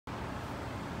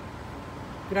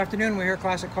Good afternoon, we're here at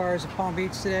Classic Cars of Palm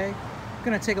Beach today. We're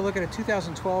going to take a look at a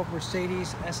 2012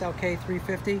 Mercedes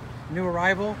SLK350, new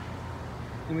arrival.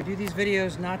 And we do these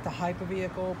videos not to hype a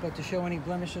vehicle, but to show any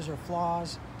blemishes or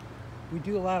flaws. We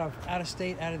do a lot of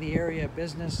out-of-state, out-of-the-area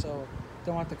business, so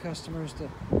don't want the customers to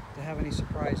have any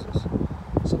surprises.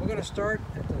 So we're going to start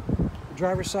at the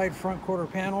driver's side front quarter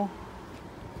panel.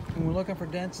 And we're looking for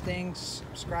dents, dings,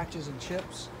 scratches, and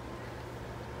chips.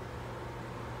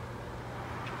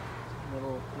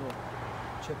 Little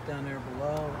chip down there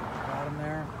below, at the bottom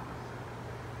there.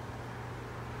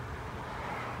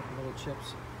 Little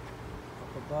chips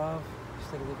up above.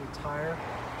 Just take a look at the tire,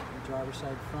 the driver's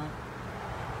side front.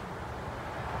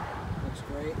 Looks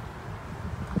great.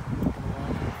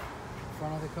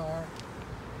 Front of the car.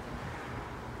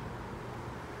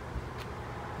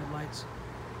 Headlights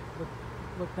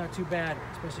look not too bad,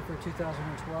 especially for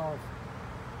 2012.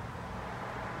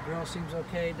 Grill seems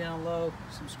okay down low,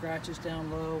 some scratches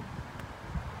down low.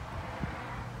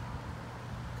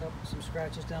 Some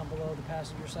scratches down below the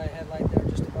passenger side headlight there,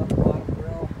 just above the bottom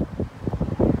grill.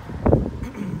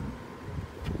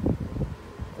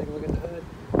 Take a look at the hood.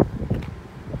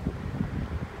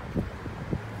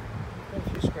 Got a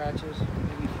few scratches,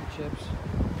 maybe a few chips.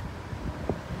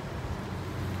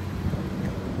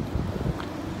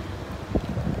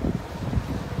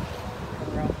 Come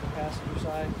around to the passenger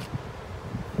side.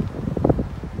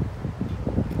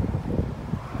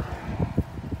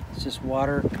 It's just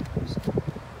water.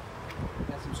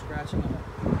 Got some scratching on the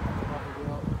rubber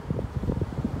grill,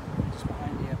 just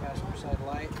behind the passenger side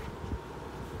light.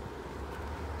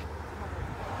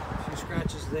 A few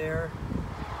scratches there.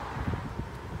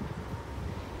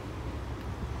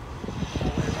 All the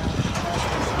way around the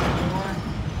passenger side door.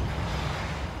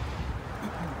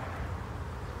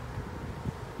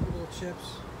 A few little chips.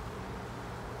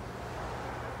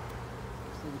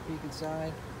 Let's take a peek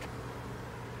inside.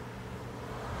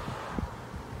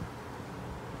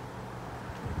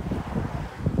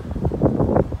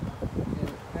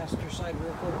 Passenger side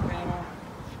rear quarter panel.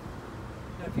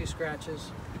 Got a few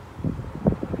scratches.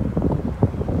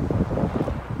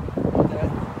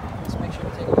 Let's make sure to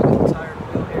take a look at the tire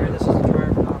and wheel here. This is the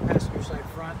driver passenger side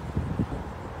front.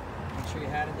 Make sure you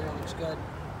had it there. Looks good.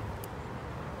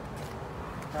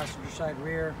 Passenger side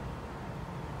rear.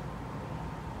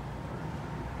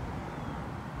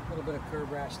 A little bit of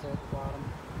curb rash there at the bottom.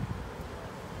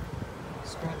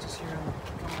 Scratches here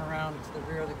coming around to the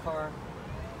rear of the car.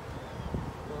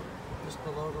 Just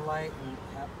below the light and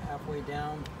halfway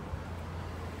down.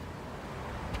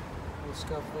 A little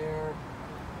scuff there.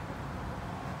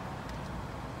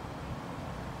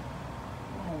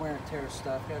 A little wear and tear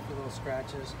stuff. Got a few little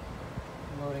scratches.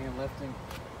 Loading and lifting.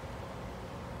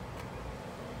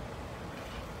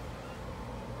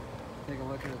 Take a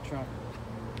look at the trunk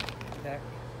deck.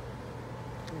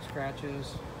 Two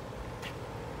scratches.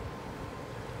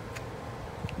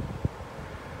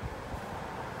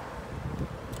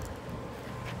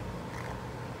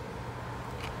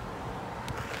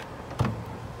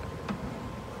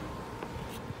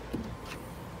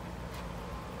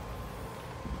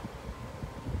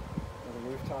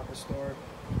 Rooftop restored.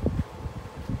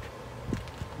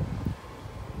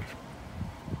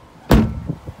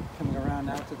 Coming around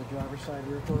now to the driver's side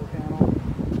rear quarter panel.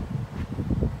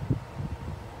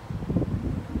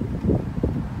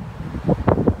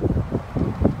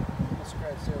 A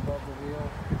scratch there above the wheel,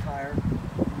 the tire.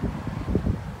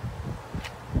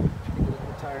 Take a look at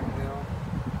the tire and wheel. A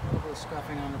little bit of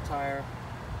scuffing on the tire.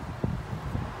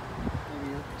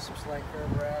 Maybe some slight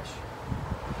curb rash.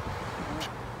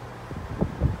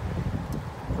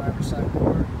 Driver's side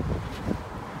door.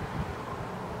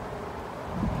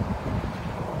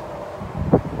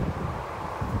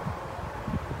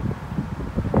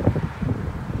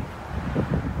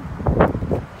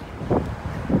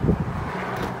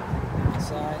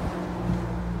 Inside.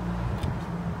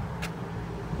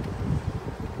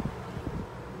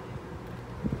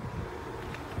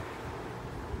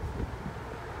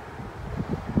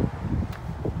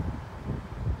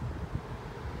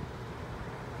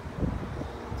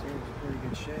 Pretty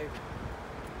good shape.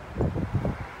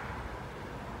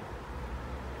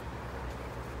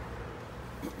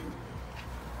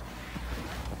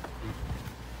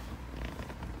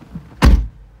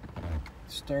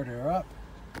 Start her up.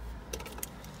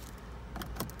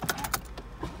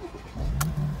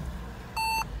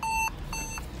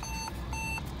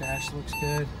 Dash looks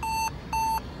good.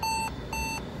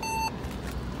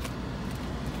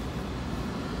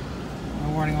 No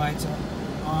warning lights are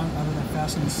on other than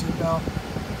fastening the seatbelt.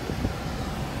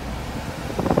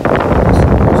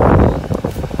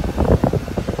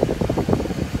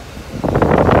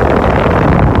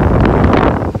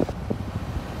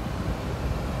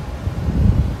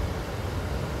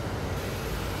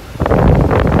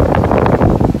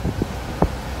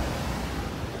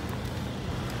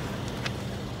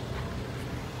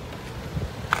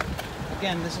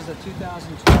 Again, this is a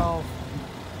 2012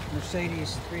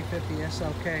 Mercedes 350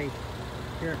 SLK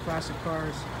here at Classic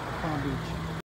Cars, Palm Beach.